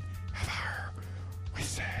time on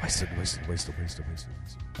Wasted.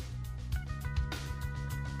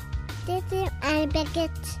 I beg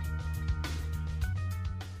it.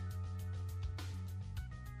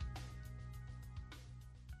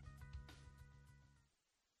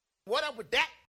 What up with that?